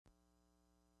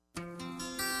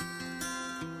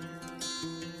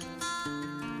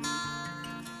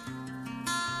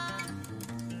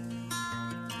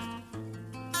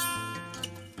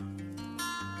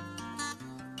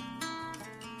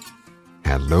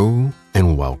Hello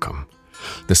and welcome.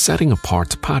 The Setting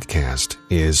Apart podcast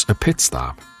is a pit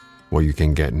stop where you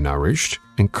can get nourished,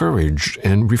 encouraged,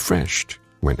 and refreshed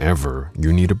whenever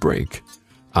you need a break.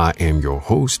 I am your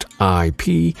host,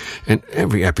 IP, and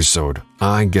every episode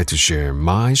I get to share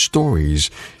my stories,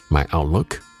 my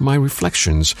outlook, my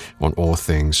reflections on all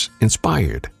things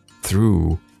inspired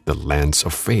through the lens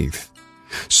of faith.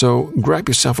 So grab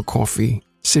yourself a coffee,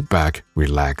 sit back,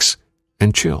 relax,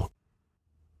 and chill.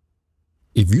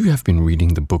 If you have been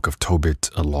reading the book of Tobit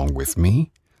along with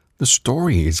me, the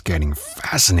story is getting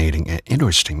fascinating and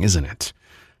interesting, isn't it?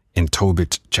 In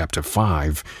Tobit chapter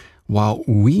 5, while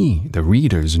we, the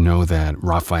readers, know that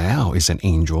Raphael is an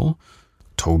angel,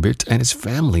 Tobit and his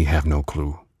family have no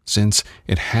clue, since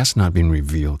it has not been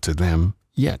revealed to them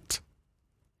yet.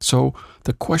 So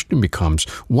the question becomes,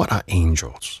 what are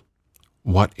angels?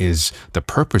 What is the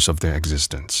purpose of their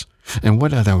existence? And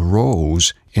what are their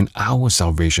roles in our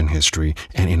salvation history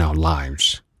and in our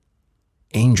lives?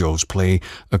 Angels play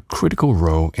a critical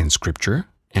role in Scripture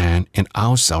and in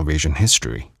our salvation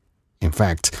history. In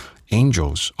fact,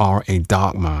 angels are a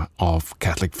dogma of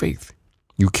Catholic faith.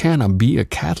 You cannot be a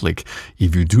Catholic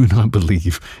if you do not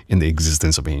believe in the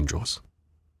existence of angels.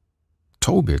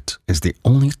 Tobit is the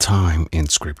only time in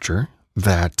Scripture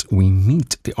that we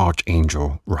meet the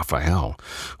Archangel Raphael,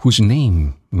 whose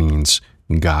name means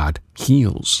God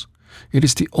heals. It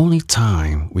is the only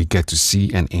time we get to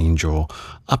see an angel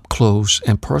up close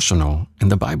and personal in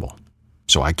the Bible.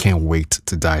 So I can't wait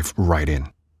to dive right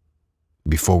in.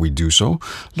 Before we do so,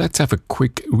 let's have a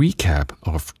quick recap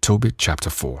of Tobit chapter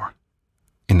 4.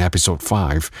 In episode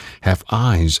 5, Have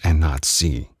Eyes and Not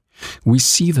See, we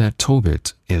see that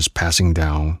Tobit is passing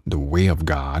down the way of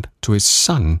God to his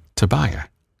son Tobiah,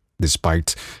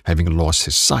 despite having lost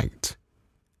his sight.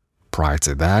 Prior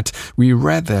to that, we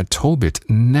read that Tobit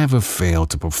never failed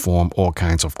to perform all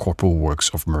kinds of corporal works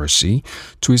of mercy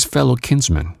to his fellow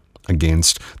kinsmen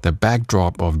against the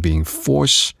backdrop of being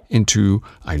forced into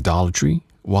idolatry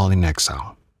while in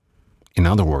exile. In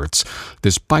other words,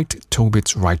 despite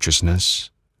Tobit's righteousness,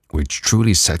 which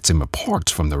truly sets him apart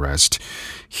from the rest,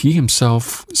 he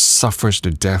himself suffers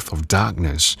the death of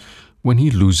darkness when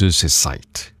he loses his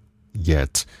sight.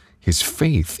 Yet, his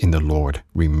faith in the Lord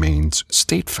remains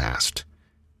steadfast,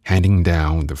 handing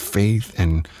down the faith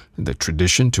and the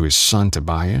tradition to his son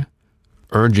Tobiah,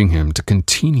 urging him to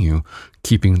continue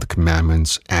keeping the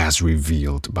commandments as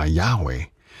revealed by Yahweh.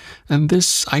 And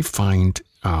this I find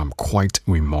quite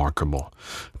remarkable,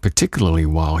 particularly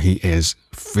while he is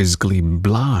physically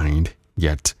blind,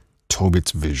 yet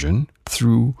Tobit's vision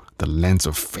through the lens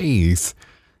of faith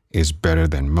is better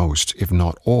than most, if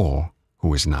not all,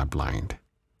 who is not blind.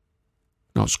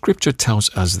 Now, Scripture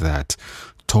tells us that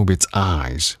Tobit's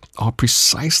eyes are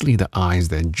precisely the eyes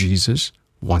that Jesus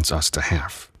wants us to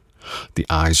have. The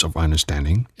eyes of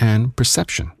understanding and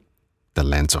perception, the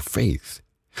lens of faith.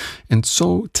 And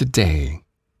so today,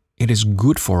 it is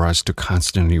good for us to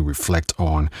constantly reflect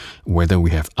on whether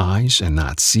we have eyes and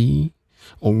not see,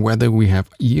 or whether we have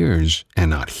ears and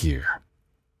not hear.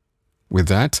 With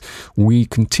that, we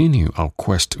continue our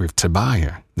quest with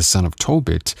Tobiah, the son of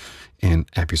Tobit, in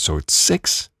episode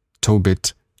 6,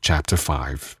 Tobit chapter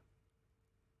 5.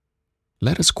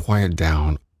 Let us quiet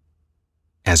down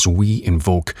as we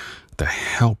invoke the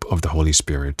help of the Holy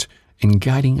Spirit in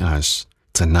guiding us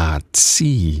to not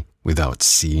see without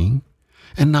seeing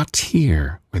and not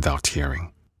hear without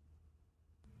hearing.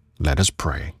 Let us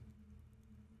pray.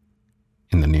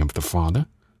 In the name of the Father,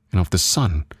 and of the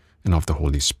Son, and of the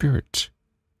Holy Spirit.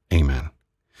 Amen.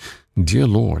 Dear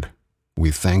Lord, we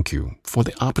thank you for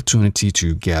the opportunity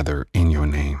to gather in your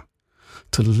name,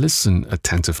 to listen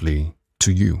attentively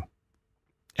to you.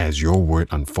 As your word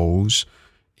unfolds,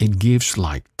 it gives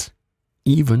light.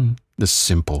 Even the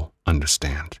simple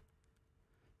understand.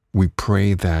 We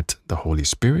pray that the Holy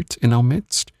Spirit in our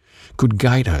midst could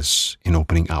guide us in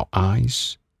opening our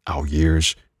eyes, our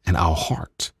ears, and our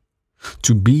heart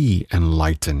to be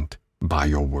enlightened by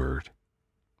your word.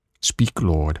 Speak,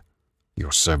 Lord,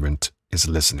 your servant is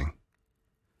listening.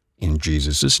 In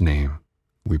Jesus' name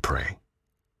we pray.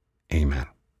 Amen.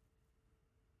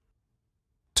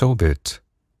 Tobit,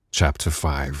 chapter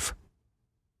 5.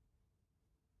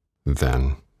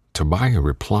 Then Tobiah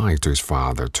replied to his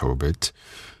father Tobit,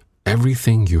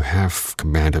 "Everything you have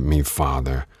commanded me,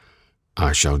 Father,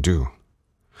 I shall do.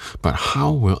 But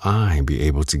how will I be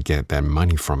able to get that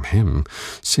money from him,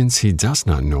 since he does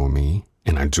not know me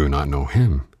and I do not know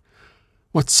him?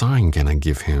 What sign can I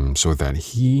give him so that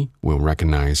he will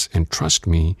recognize and trust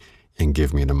me and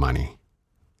give me the money?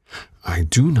 I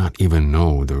do not even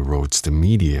know the roads to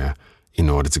Media in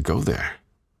order to go there."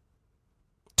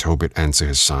 Tobit answered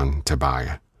his son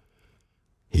Tobiah.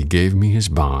 He gave me his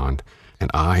bond,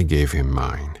 and I gave him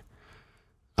mine.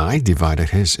 I divided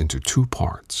his into 2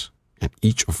 parts, and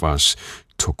each of us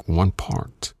took 1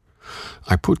 part.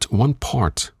 I put 1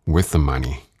 part with the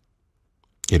money.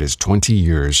 It is 20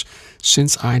 years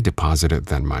since I deposited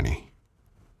that money.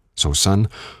 So, son,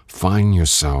 find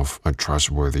yourself a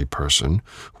trustworthy person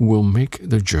who will make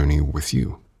the journey with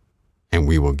you, and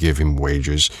we will give him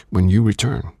wages when you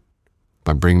return.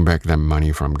 But bring back that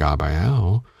money from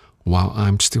Raphael while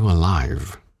I'm still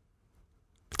alive."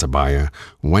 Tobiah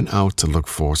went out to look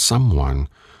for someone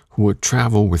who would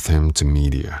travel with him to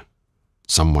Media,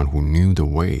 someone who knew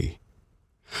the way.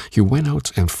 He went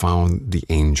out and found the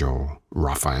angel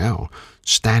Raphael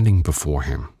standing before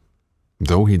him,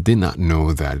 though he did not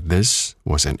know that this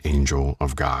was an angel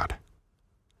of God.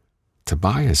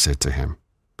 Tobiah said to him,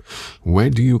 "Where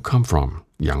do you come from,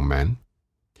 young man?"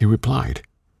 He replied,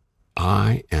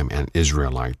 "I am an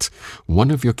Israelite,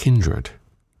 one of your kindred.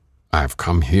 I have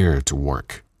come here to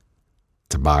work."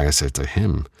 Tobiah said to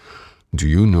him, "Do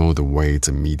you know the way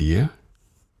to Media?"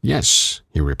 "Yes,"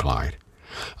 he replied.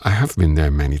 "I have been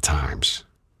there many times.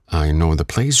 I know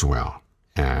the place well,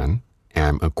 and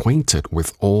am acquainted with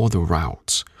all the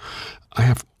routes. I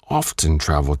have often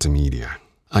traveled to Media.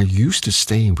 I used to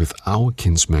stay with our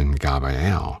kinsman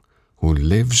Raphael, who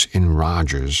lives in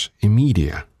Rogers in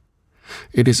Media.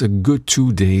 It is a good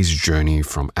 2 days' journey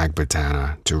from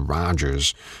Ecbatana to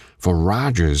Rogers, for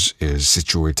Rogers is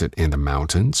situated in the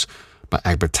mountains, but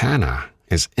Ecbatana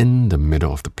is in the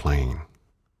middle of the plain."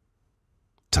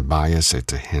 Tobiah said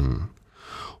to him,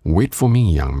 "Wait for me,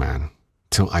 young man,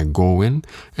 till I go in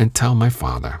and tell my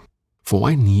father, for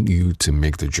I need you to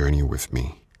make the journey with me.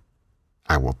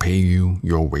 I will pay you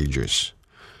your wages."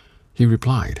 He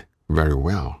replied, "Very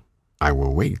well, I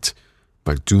will wait,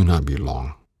 but do not be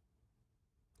long."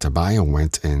 Tobiah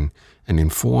went in and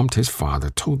informed his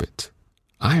father Tobit,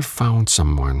 "I have found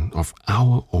someone of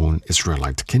our own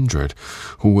Israelite kindred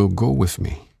who will go with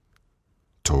me."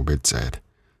 Tobit said,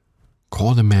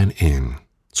 "Call the man in,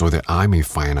 so that I may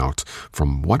find out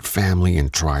from what family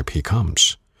and tribe he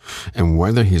comes, and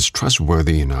whether he is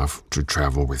trustworthy enough to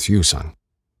travel with you, son."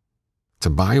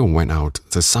 Tobiah went out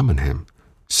to summon him,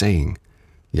 saying,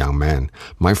 "Young man,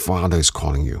 my father is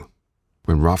calling you."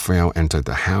 When Raphael entered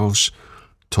the house,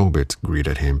 Tobit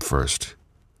greeted him first.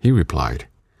 He replied,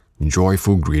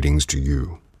 "Joyful greetings to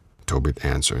you." Tobit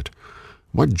answered,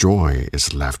 "What joy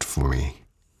is left for me?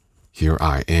 Here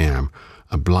I am,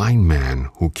 a blind man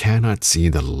who cannot see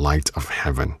the light of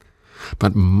heaven,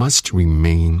 but must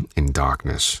remain in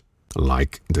darkness,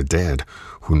 like the dead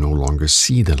who no longer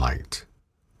see the light.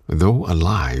 Though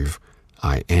alive,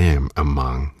 I am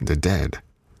among the dead.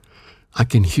 I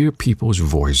can hear people's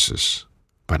voices,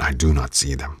 but I do not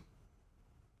see them."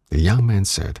 The young man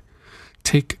said,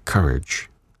 "Take courage.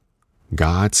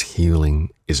 God's healing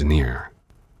is near.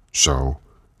 So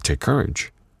take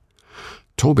courage."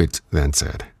 Tobit then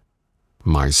said,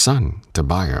 "My son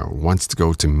Tobiah wants to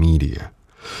go to Media.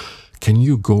 Can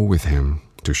you go with him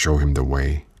to show him the way?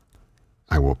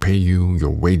 I will pay you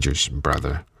your wages,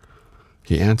 brother."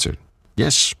 He answered,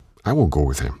 "Yes, I will go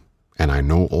with him, and I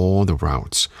know all the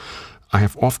routes. I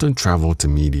have often traveled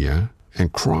to Media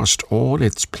and crossed all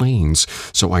its plains,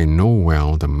 so I know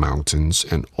well the mountains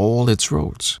and all its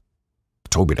roads."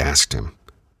 Tobit asked him,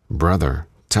 "Brother,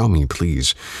 tell me,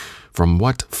 please, from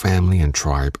what family and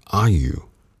tribe are you?"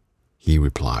 He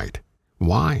replied,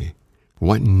 "Why?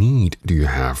 What need do you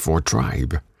have for a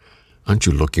tribe? Aren't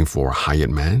you looking for a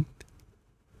hired man?"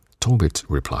 Tobit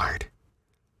replied,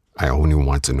 "I only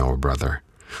want to know, brother,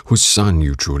 whose son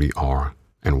you truly are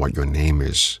and what your name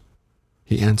is."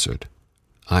 He answered,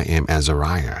 "I am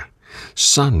Azariah,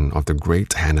 son of the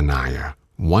great Hananiah,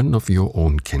 one of your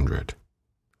own kindred."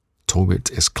 Tobit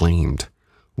exclaimed,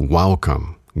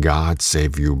 "Welcome, God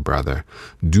save you, brother.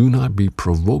 Do not be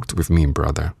provoked with me,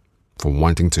 brother, for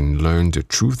wanting to learn the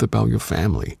truth about your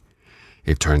family.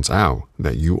 It turns out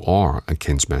that you are a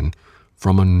kinsman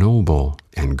from a noble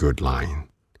and good line.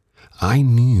 I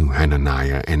knew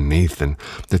Hananiah and Nathan,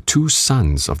 the 2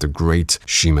 sons of the great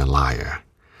Shemaliah.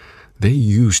 They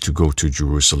used to go to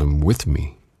Jerusalem with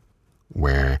me,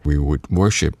 where we would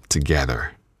worship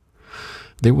together.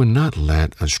 They were not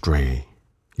led astray.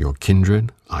 Your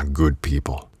kindred are good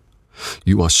people.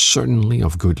 You are certainly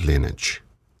of good lineage,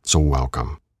 so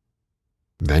welcome."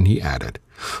 Then he added,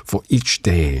 "For each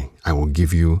day I will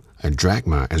give you a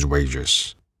drachma as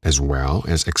wages, as well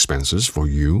as expenses for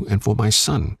you and for my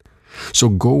son. So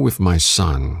go with my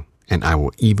son, and I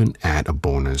will even add a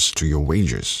bonus to your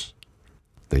wages."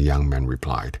 The young man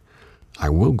replied, "I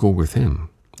will go with him.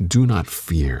 Do not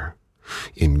fear.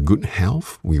 In good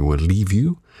health we will leave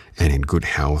you, and in good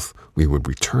health we will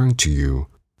return to you,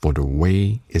 for the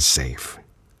way is safe."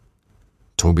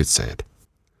 Tobit said,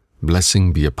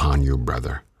 "Blessing be upon you,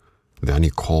 brother." Then he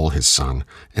called his son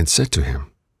and said to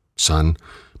him, "Son,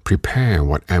 prepare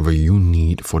whatever you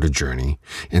need for the journey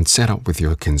and set out with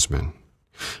your kinsman.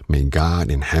 May God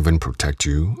in heaven protect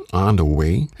you on the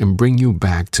way and bring you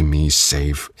back to me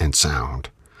safe and sound.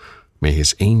 May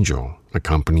his angel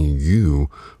accompany you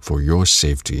for your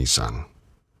safety, son."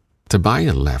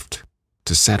 Tobiah left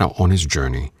to set out on his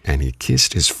journey, and he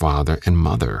kissed his father and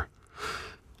mother.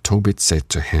 Tobit said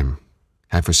to him,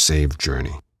 "Have a safe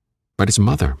journey." But his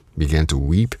mother began to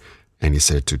weep, and he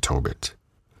said to Tobit,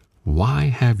 "Why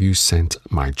have you sent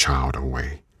my child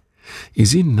away?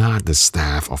 Is he not the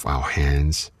staff of our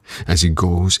hands, as he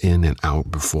goes in and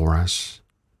out before us?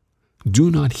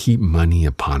 Do not heap money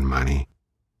upon money.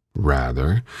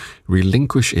 Rather,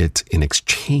 relinquish it in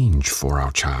exchange for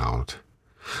our child.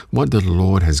 What the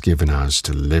Lord has given us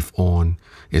to live on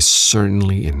is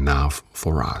certainly enough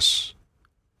for us."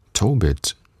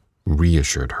 Tobit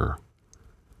reassured her,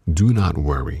 "Do not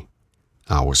worry.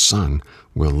 Our son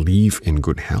will leave in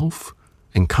good health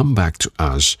and come back to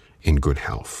us in good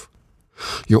health.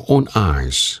 Your own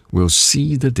eyes will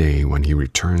see the day when he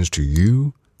returns to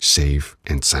you safe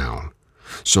and sound.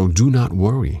 So do not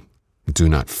worry. Do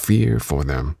not fear for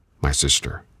them, my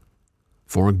sister.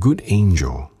 For a good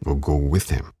angel will go with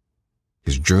him.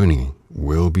 His journey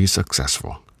will be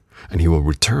successful, and he will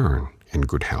return in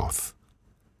good health."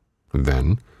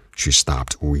 Then she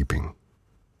stopped weeping.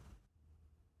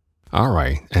 All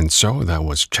right, and so that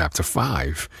was chapter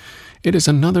 5. It is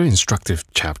another instructive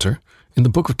chapter in the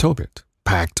book of Tobit,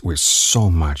 packed with so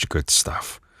much good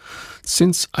stuff.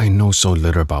 Since I know so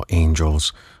little about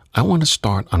angels, I want to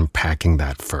start unpacking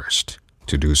that first.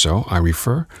 To do so, I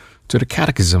refer to the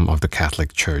Catechism of the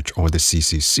Catholic Church, or the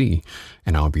CCC,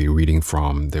 and I'll be reading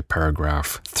from the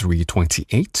paragraph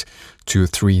 328 to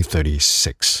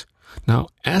 336. Now,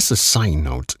 as a side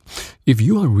note, if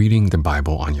you are reading the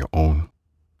Bible on your own,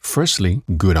 firstly,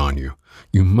 good on you.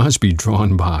 You must be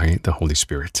drawn by the Holy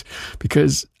Spirit,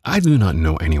 because I do not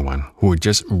know anyone who would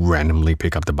just randomly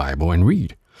pick up the Bible and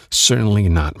read. Certainly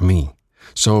not me.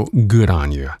 So good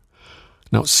on you.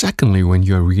 Now, secondly, when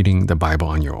you're reading the Bible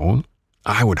on your own,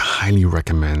 I would highly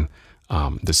recommend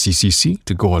the CCC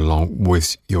to go along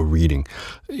with your reading.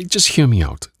 Just hear me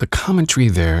out. The commentary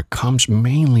there comes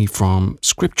mainly from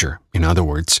Scripture. In other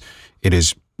words, it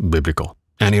is biblical.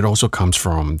 And it also comes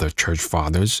from the church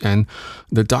fathers and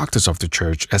the doctors of the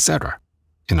church, etc.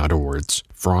 In other words,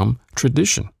 from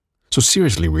tradition. So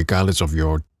seriously, regardless of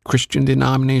your Christian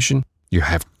denomination, you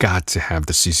have got to have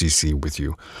the CCC with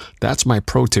you. That's my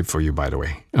pro tip for you, by the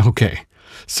way. Okay,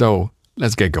 so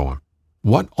let's get going.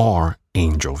 What are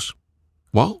angels?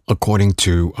 Well, according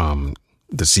to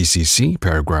the CCC,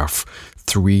 paragraph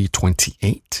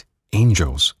 328,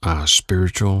 angels are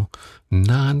spiritual,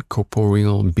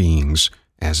 non-corporeal beings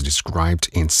as described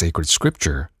in sacred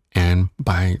scripture and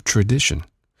by tradition.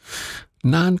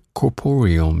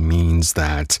 Non-corporeal means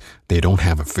that they don't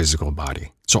have a physical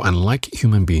body. So unlike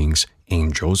human beings,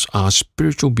 angels are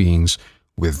spiritual beings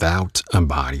without a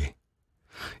body.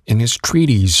 In his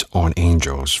treatise on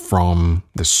angels from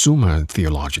the Summa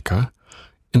Theologica,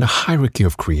 in the hierarchy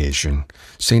of creation,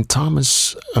 St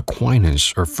Thomas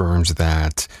Aquinas affirms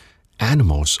that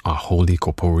animals are wholly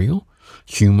corporeal,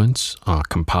 humans are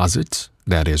composites,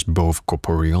 that is both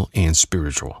corporeal and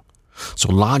spiritual. So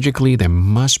logically, there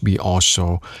must be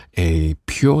also a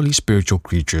purely spiritual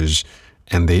creatures,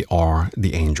 and they are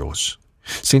the angels.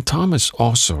 St. Thomas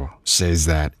also says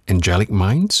that angelic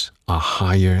minds are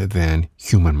higher than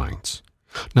human minds.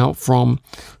 Now, from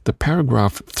the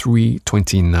paragraph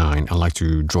 329, I'd like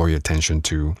to draw your attention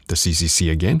to the CCC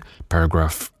again.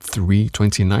 Paragraph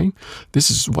 329,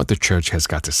 this is what the church has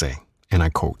got to say, and I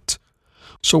quote,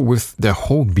 "So with their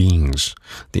whole beings,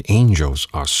 the angels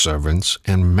are servants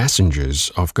and messengers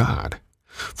of God."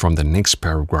 From the next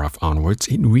paragraph onwards,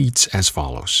 it reads as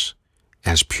follows.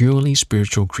 "As purely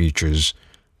spiritual creatures,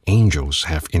 angels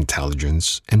have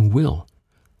intelligence and will.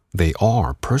 They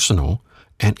are personal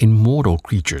and immortal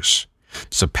creatures,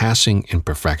 surpassing in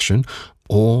perfection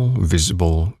all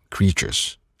visible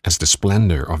creatures, as the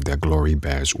splendor of their glory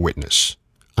bears witness."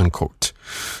 Unquote.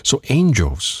 So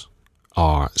angels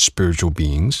are spiritual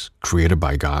beings created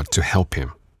by God to help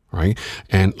him, right?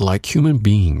 And like human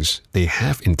beings, they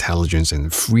have intelligence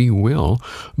and free will,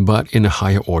 but in a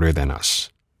higher order than us.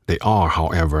 They are,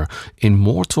 however,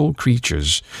 immortal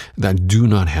creatures that do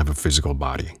not have a physical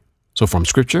body. So from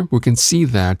Scripture, we can see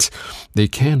that they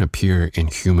can appear in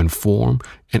human form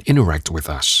and interact with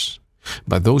us.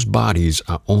 but those bodies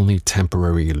are only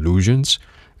temporary illusions,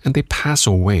 and they pass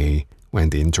away when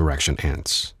the interaction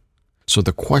ends. So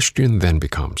the question then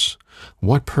becomes,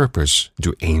 what purpose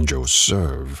do angels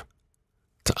serve?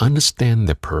 To understand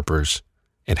their purpose,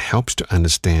 it helps to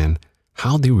understand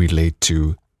how they relate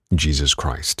to Jesus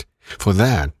Christ. For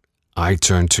that, I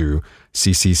turn to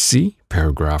CCC,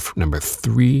 paragraph number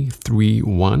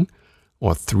 331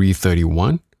 or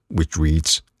 331, which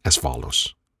reads as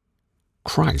follows.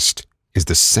 Christ is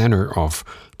the center of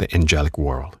the angelic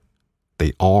world.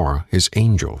 They are his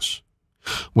angels.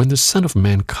 When the Son of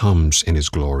Man comes in his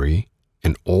glory,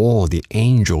 and all the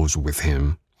angels with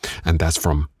him, and that's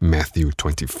from Matthew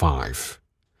 25,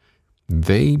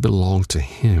 they belong to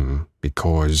him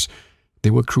because they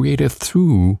were created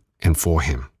through and for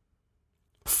him.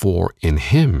 For in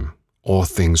him all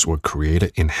things were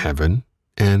created in heaven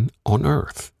and on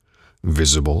earth,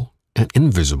 visible and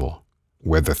invisible,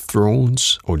 whether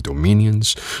thrones or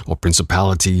dominions or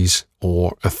principalities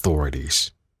or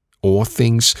authorities. All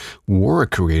things were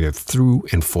created through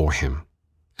and for him.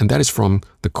 And that is from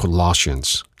the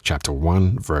Colossians chapter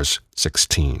 1, verse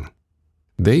 16.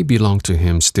 They belong to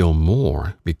him still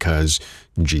more because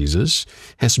Jesus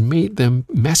has made them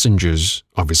messengers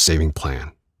of his saving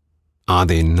plan. Are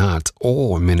they not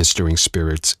all ministering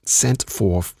spirits sent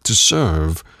forth to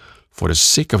serve for the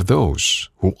sake of those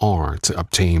who are to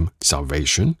obtain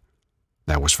salvation?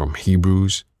 That was from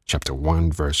Hebrews chapter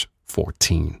 1, verse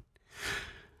 14.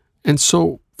 And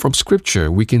so, from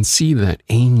Scripture, we can see that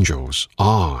angels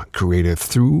are created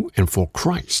through and for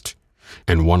Christ,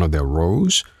 and one of their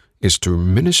roles is to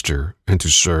minister and to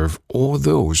serve all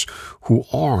those who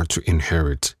are to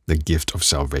inherit the gift of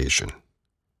salvation.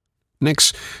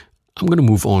 Next, I'm going to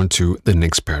move on to the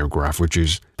next paragraph, which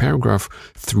is paragraph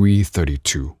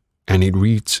 332, and it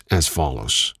reads as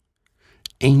follows.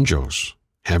 Angels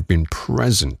have been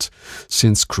present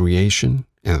since creation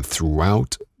and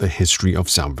throughout the history of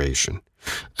salvation,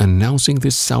 announcing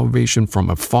this salvation from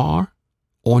afar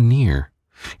or near,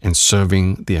 and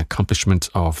serving the accomplishment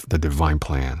of the divine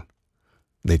plan.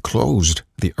 They closed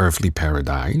the earthly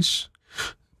paradise,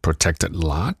 protected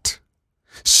Lot,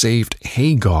 saved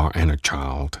Hagar and her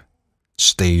child,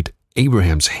 stayed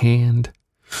Abraham's hand,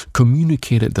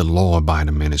 communicated the law by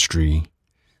the ministry,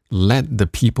 led the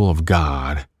people of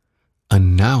God,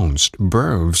 announced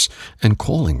births and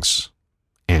callings,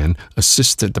 and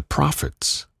assisted the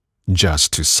prophets,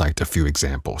 just to cite a few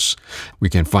examples. We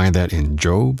can find that in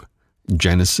Job,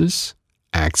 Genesis,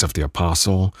 Acts of the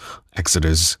Apostle,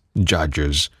 Exodus,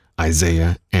 Judges,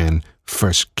 Isaiah, and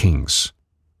 1 Kings.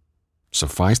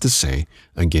 Suffice to say,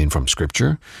 again from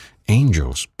Scripture,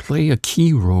 angels play a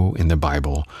key role in the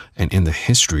Bible and in the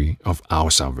history of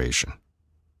our salvation.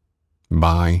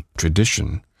 By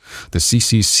tradition, the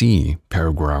CCC,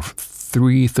 paragraph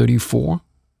 334,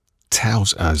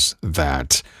 tells us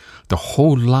that the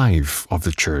whole life of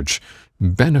the Church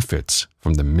benefits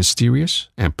from the mysterious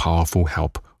and powerful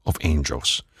help of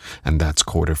angels, and that's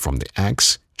quoted from the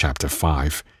Acts chapter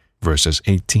 5, verses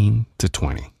 18 to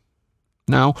 20.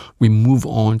 Now we move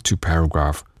on to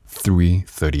paragraph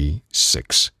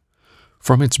 336.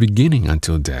 From its beginning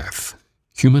until death,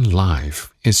 human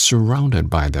life is surrounded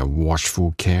by their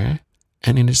watchful care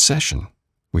and intercession.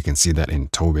 We can see that in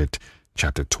Tobit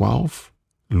chapter 12,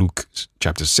 Luke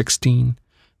chapter 16,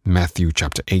 Matthew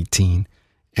chapter 18,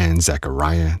 and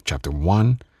Zechariah chapter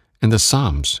 1, and the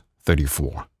Psalms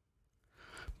 34.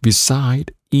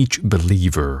 Beside each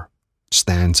believer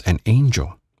stands an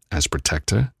angel as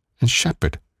protector and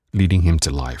shepherd, leading him to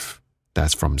life.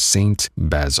 That's from St.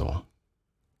 Basil.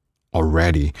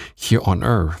 Already here on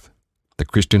earth, the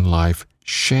Christian life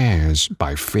shares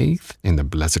by faith in the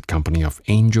blessed company of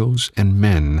angels and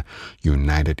men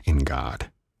united in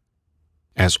God.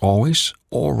 As always,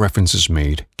 all references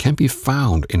made can be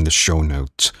found in the show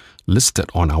notes listed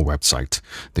on our website.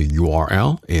 The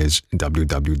URL is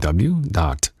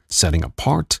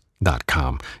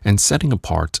www.settingapart.com, and setting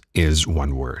apart is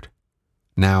one word.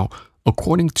 Now,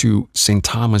 according to St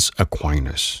Thomas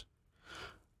Aquinas,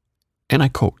 and I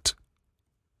quote,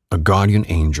 "A guardian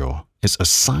angel is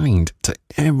assigned to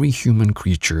every human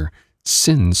creature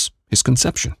since his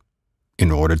conception,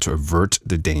 in order to avert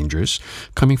the dangers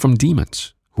coming from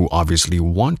demons, who obviously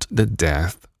want the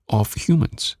death of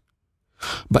humans.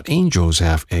 But angels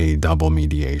have a double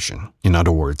mediation, in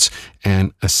other words,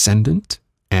 an ascendant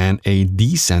and a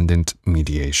descendant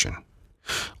mediation.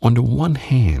 On the one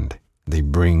hand, they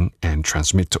bring and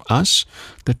transmit to us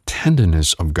the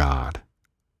tenderness of God,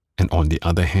 and on the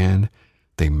other hand,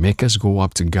 they make us go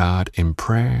up to God in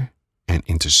prayer and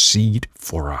intercede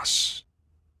for us."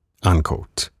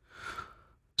 Unquote.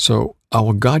 So,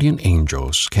 Our guardian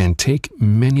angels can take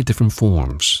many different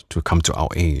forms to come to our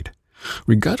aid.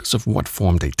 Regardless of what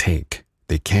form they take,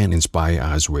 they can inspire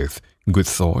us with good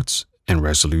thoughts and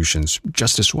resolutions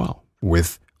just as well,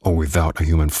 with or without a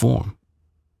human form.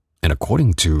 And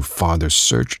according to Father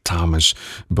Sir Thomas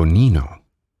Bonino,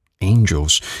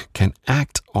 angels can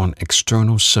act on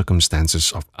external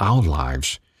circumstances of our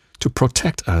lives to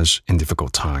protect us in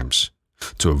difficult times,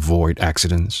 to avoid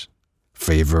accidents,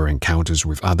 favor encounters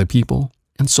with other people,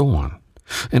 and so on.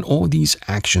 And all these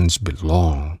actions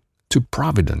belong to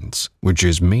providence, which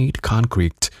is made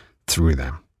concrete through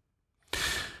them.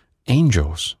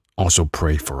 Angels also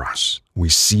pray for us. We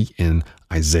see in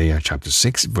Isaiah chapter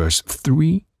 6, verse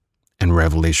 3, and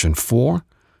Revelation 4,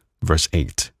 verse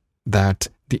 8, that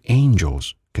the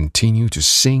angels continue to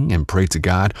sing and pray to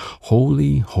God,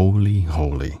 "Holy, holy,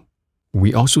 holy."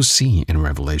 We also see in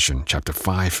Revelation chapter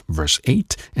 5, verse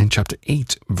 8, and chapter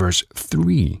 8, verse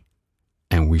 3.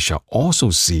 And we shall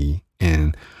also see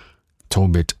in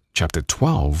Tobit chapter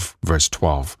 12, verse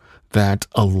 12, that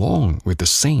along with the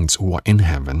saints who are in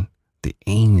heaven, the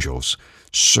angels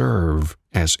serve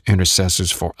as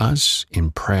intercessors for us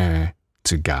in prayer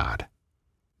to God.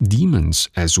 Demons,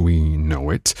 as we know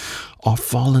it, are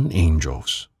fallen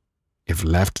angels. If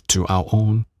left to our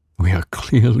own, we are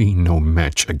clearly no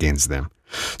match against them.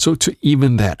 So to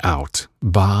even that out,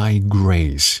 by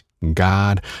grace,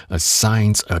 God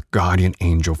assigns a guardian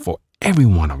angel for every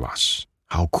one of us.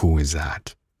 How cool is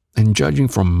that? And judging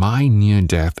from my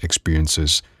near-death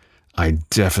experiences, I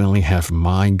definitely have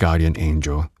my guardian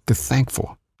angel to thank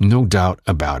for. No doubt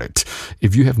about it.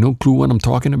 If you have no clue what I'm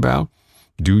talking about,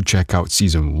 do check out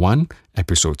Season 1,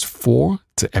 Episodes 4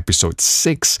 to Episode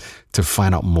 6 to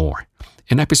find out more.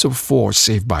 In Episode 4,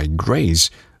 Saved by Grace,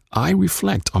 I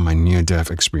reflect on my near-death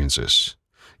experiences.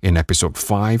 In Episode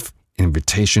 5,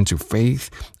 Invitation to Faith,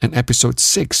 and Episode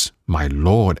 6, My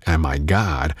Lord and My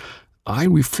God, I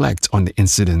reflect on the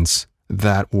incidents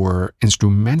that were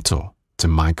instrumental to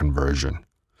my conversion.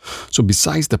 So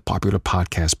besides the popular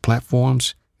podcast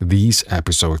platforms, these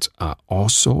episodes are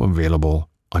also available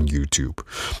on YouTube.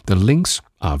 The links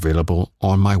are available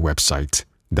on my website,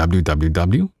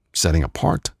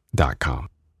 www.settingapart.com.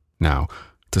 Now,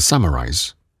 to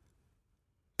summarize,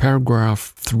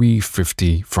 paragraph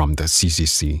 350 from the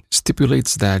CCC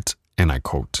stipulates that, and I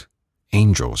quote,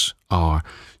 "Angels are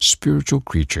spiritual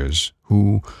creatures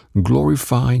who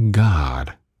glorify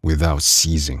God without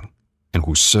ceasing and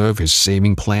who serve His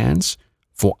saving plans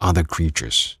for other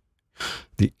creatures.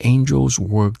 The angels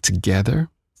work together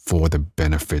for the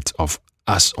benefit of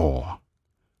us all."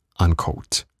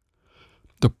 Unquote.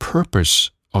 The purpose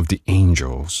of the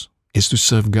angels is to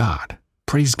serve God,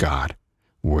 praise God,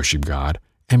 worship God,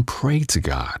 and pray to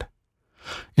God.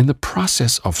 In the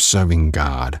process of serving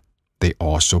God, they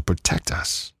also protect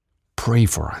us, pray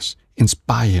for us,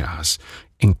 inspire us,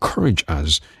 encourage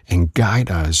us, and guide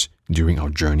us during our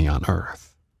journey on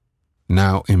earth.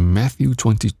 Now, in Matthew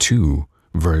 22,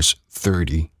 verse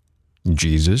 30,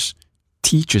 Jesus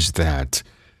teaches that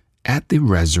at the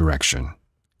resurrection,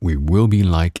 we will be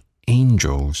like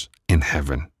angels in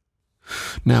heaven.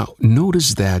 Now,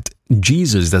 notice that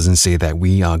Jesus doesn't say that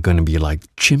we are going to be like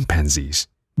chimpanzees,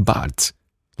 but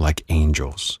like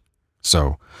angels.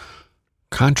 So,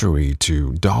 contrary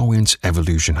to Darwin's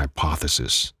evolution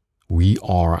hypothesis, we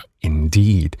are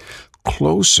indeed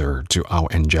closer to our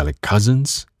angelic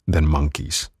cousins than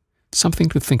monkeys. Something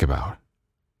to think about.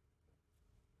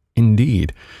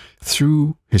 Indeed,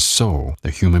 through his soul,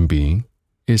 the human being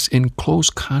is in close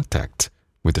contact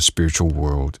with the spiritual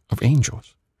world of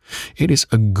angels. It is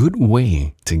a good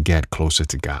way to get closer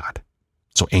to God.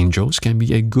 So angels can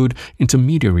be a good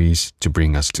intermediaries to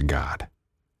bring us to God.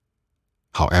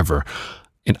 However,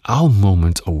 in our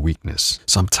moment of weakness,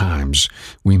 sometimes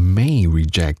we may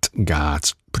reject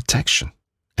God's protection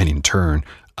and in turn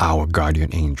our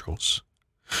guardian angels.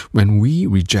 When we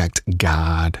reject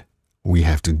God, we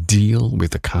have to deal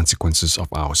with the consequences of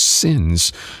our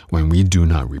sins when we do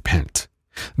not repent.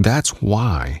 That's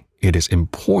why it is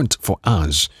important for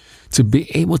us to be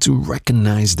able to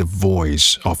recognize the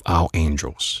voice of our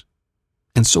angels.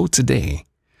 And so today,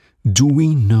 do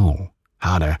we know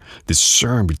how to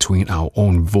discern between our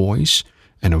own voice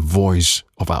and the voice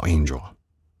of our angel?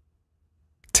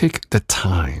 Take the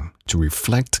time to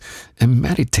reflect and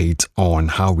meditate on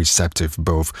how receptive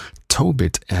both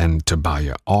Tobit and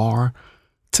Tobiah are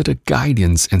to the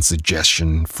guidance and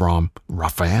suggestion from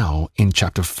Raphael in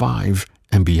chapter 5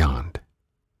 and beyond.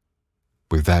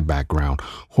 With that background,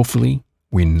 hopefully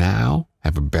we now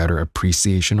have a better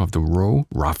appreciation of the role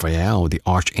Raphael, the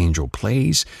Archangel,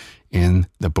 plays in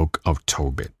the book of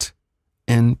Tobit.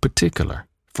 In particular,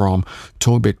 from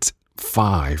Tobit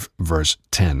 5, verse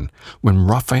 10, when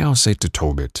Raphael said to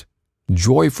Tobit,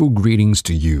 "Joyful greetings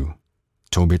to you."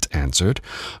 Tobit answered,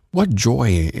 "What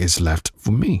joy is left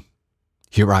for me?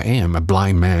 Here I am, a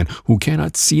blind man who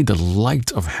cannot see the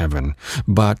light of heaven,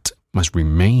 but must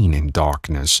remain in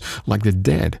darkness, like the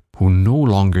dead who no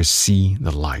longer see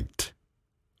the light.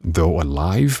 Though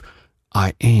alive,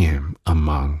 I am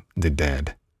among the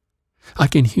dead. I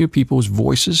can hear people's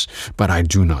voices, but I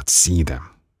do not see them."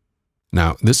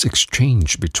 Now, this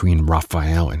exchange between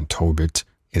Raphael and Tobit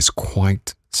is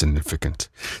quite significant.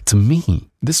 To me,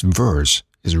 this verse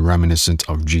is reminiscent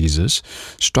of Jesus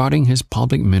starting his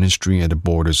public ministry at the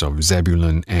borders of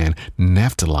Zebulun and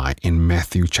Naphtali in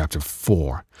Matthew chapter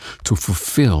 4 to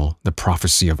fulfill the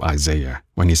prophecy of Isaiah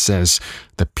when he says,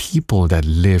 "The people that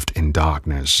lived in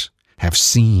darkness have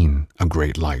seen a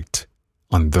great light.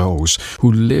 On those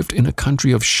who lived in a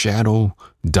country of shadow,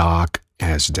 dark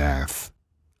as death,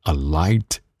 a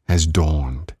light has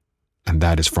dawned." And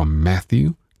that is from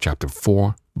Matthew chapter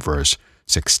 4, verse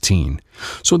 16.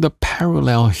 So the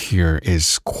parallel here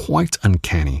is quite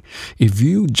uncanny. If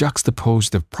you juxtapose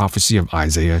the prophecy of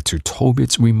Isaiah to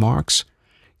Tobit's remarks,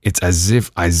 it's as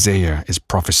if Isaiah is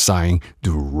prophesying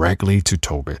directly to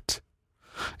Tobit.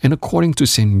 And according to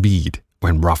St. Bede,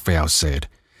 when Raphael said,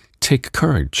 "Take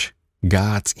courage,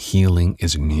 God's healing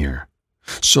is near.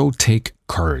 So take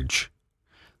courage."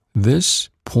 This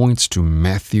points to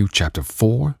Matthew chapter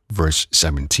 4, verse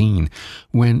 17,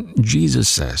 when Jesus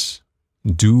says,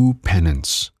 "Do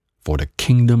penance, for the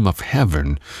kingdom of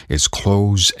heaven is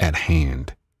close at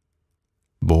hand."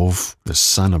 Both the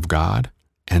Son of God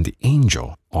and the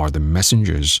angel are the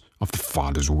messengers of the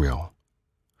Father's will.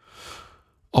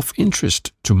 Of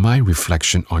interest to my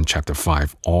reflection on chapter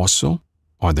 5 also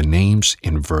are the names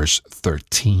in verse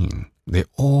 13. They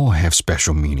all have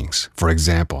special meanings. For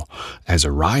example,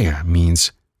 Azariah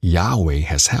means Yahweh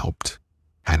has helped.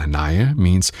 Hananiah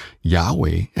means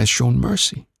Yahweh has shown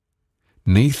mercy.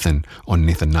 Nathan or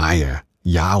Nathaniah,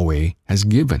 Yahweh has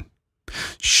given.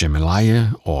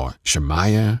 Shemaliah or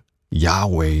Shemaiah,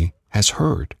 Yahweh has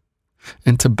heard.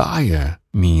 And Tobiah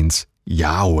means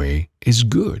Yahweh is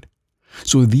good.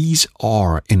 So these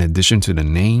are in addition to the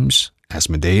names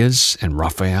Asmodeus and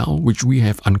Raphael, which we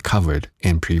have uncovered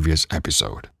in previous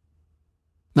episode.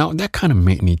 Now that kind of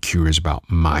made me curious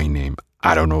about my name.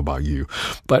 I don't know about you,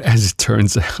 but as it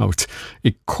turns out,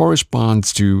 it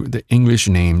corresponds to the English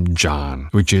name John,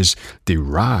 which is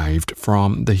derived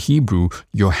from the Hebrew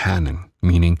Yohanan,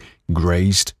 meaning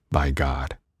graced by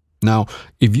God. Now,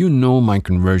 if you know my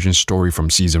conversion story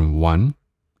from season 1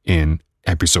 in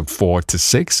episode 4 to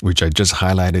 6, which I just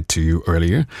highlighted to you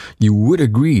earlier, you would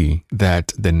agree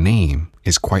that the name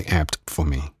is quite apt for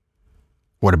me.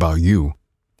 What about you?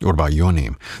 What about your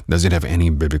name? Does it have any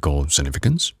biblical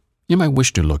significance? You might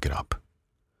wish to look it up.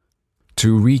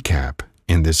 To recap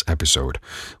in this episode,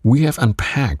 we have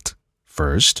unpacked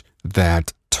first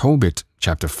that Tobit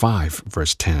chapter 5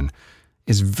 verse 10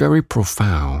 is very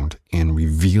profound in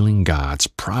revealing God's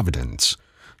providence,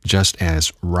 just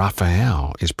as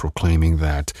Raphael is proclaiming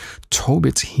that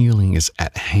Tobit's healing is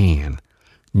at hand.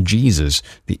 Jesus,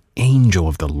 the angel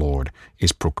of the Lord,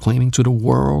 is proclaiming to the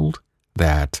world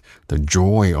that the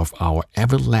joy of our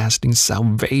everlasting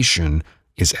salvation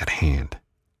is at hand,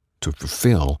 to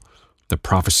fulfill the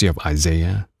prophecy of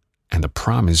Isaiah and the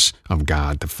promise of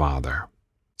God the Father.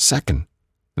 Second,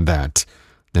 that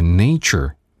the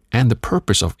nature and the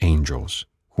purpose of angels,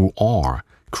 who are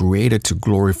created to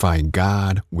glorify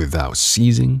God without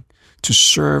ceasing, to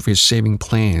serve His saving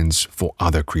plans for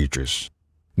other creatures.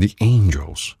 The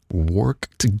angels work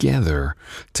together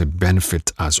to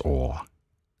benefit us all.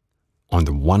 On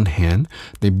the one hand,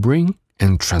 they bring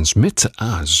and transmit to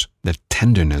us the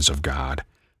tenderness of God,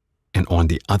 and on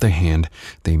the other hand,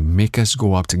 they make us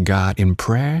go up to God in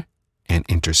prayer and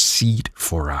intercede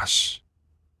for us.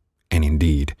 And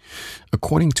indeed,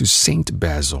 according to Saint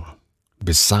Basil,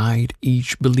 beside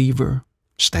each believer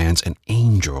stands an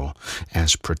angel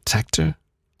as protector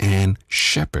and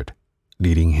shepherd,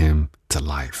 leading him to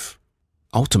life.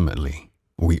 Ultimately,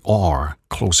 we are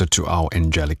closer to our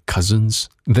angelic cousins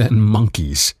than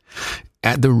monkeys.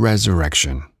 At the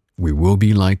resurrection, we will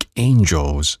be like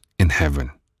angels in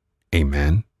heaven.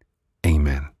 Amen.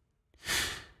 Amen.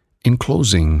 In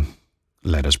closing,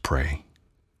 let us pray.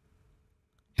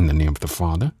 In the name of the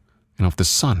Father, and of the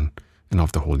Son, and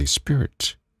of the Holy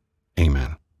Spirit.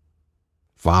 Amen.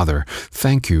 Father,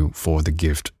 thank you for the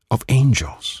gift of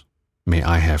angels. May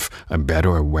I have a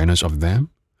better awareness of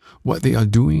them, what they are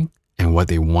doing, and what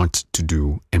they want to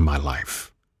do in my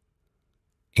life.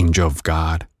 Angel of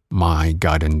God, my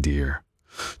guardian dear,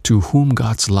 to whom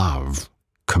God's love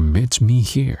commits me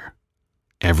here,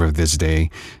 ever this day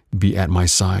be at my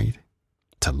side,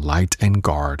 to light and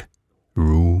guard,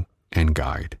 rule and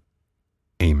guide.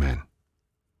 Amen.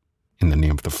 In the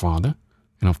name of the Father,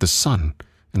 and of the Son,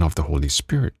 and of the Holy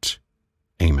Spirit.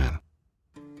 Amen.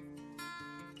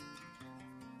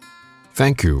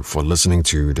 Thank you for listening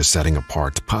to the Setting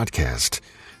Apart podcast.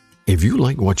 If you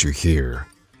like what you hear,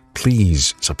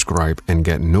 please subscribe and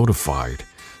get notified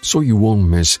so you won't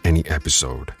miss any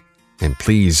episode. And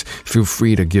please feel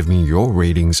free to give me your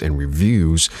ratings and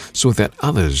reviews so that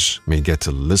others may get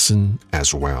to listen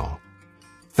as well.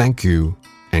 Thank you,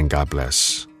 and God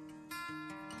bless.